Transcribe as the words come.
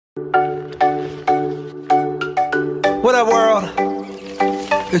What up, world?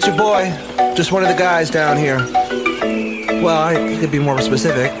 It's your boy, just one of the guys down here. Well, I could be more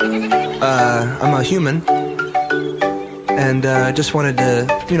specific. I'm a human, and just wanted to,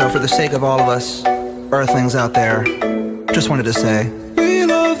 for the sake of all of us Earthlings out there, just wanted to say, we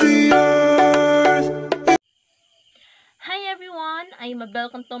love the Earth. Hi everyone, I'm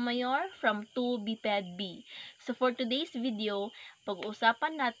Mabel Cantomayor from 2BPED-B. So for today's video,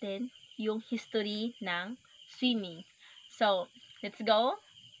 pag-uusapan natin yung history ng swimming. So, let's go!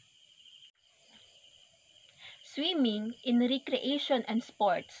 Swimming in recreation and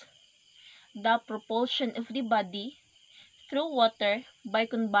sports. The propulsion of the body through water by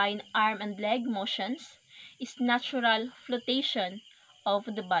combined arm and leg motions is natural flotation of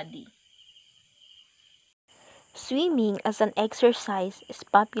the body. Swimming as an exercise is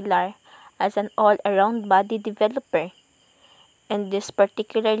popular as an all-around body developer and is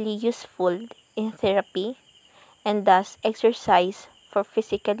particularly useful in therapy and thus exercise for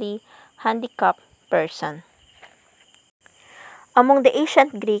physically handicapped person. Among the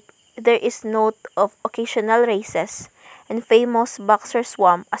ancient Greek, there is note of occasional races and famous boxer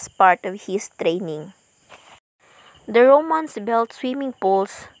swam as part of his training. The Romans built swimming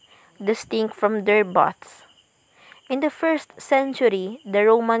pools distinct from their baths. In the 1st century, the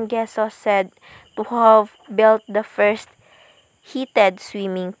Roman Gesso said to have built the first heated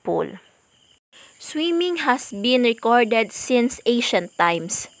swimming pool. Swimming has been recorded since ancient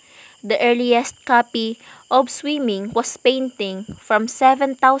times. The earliest copy of swimming was painting from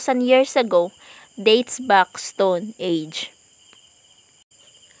 7,000 years ago, dates back Stone Age.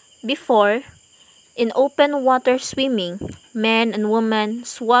 Before, in open water swimming, men and women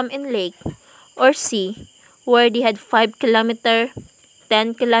swam in lake or sea where they had 5-kilometer,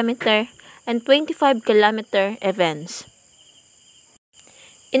 10-kilometer, and 25-kilometer events.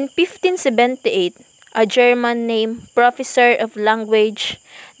 In 1578, a German named Professor of Language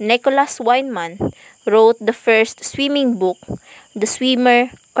Nicholas Weinmann wrote the first swimming book, The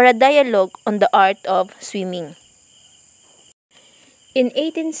Swimmer, or a dialogue on the art of swimming. In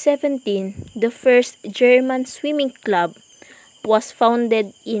 1817, the first German swimming club was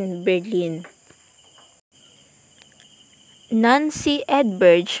founded in Berlin. Nancy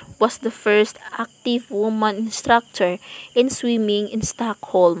Edberg was the first active woman instructor in swimming in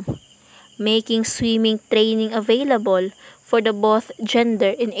Stockholm, making swimming training available for the both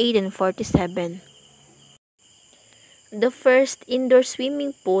gender in 1847. The first indoor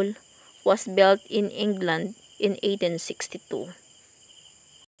swimming pool was built in England in 1862.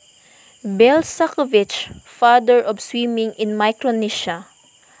 Bill Sakovich, father of swimming in Micronesia,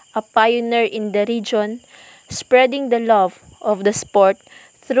 a pioneer in the region, spreading the love of the sport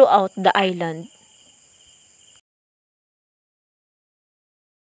throughout the island.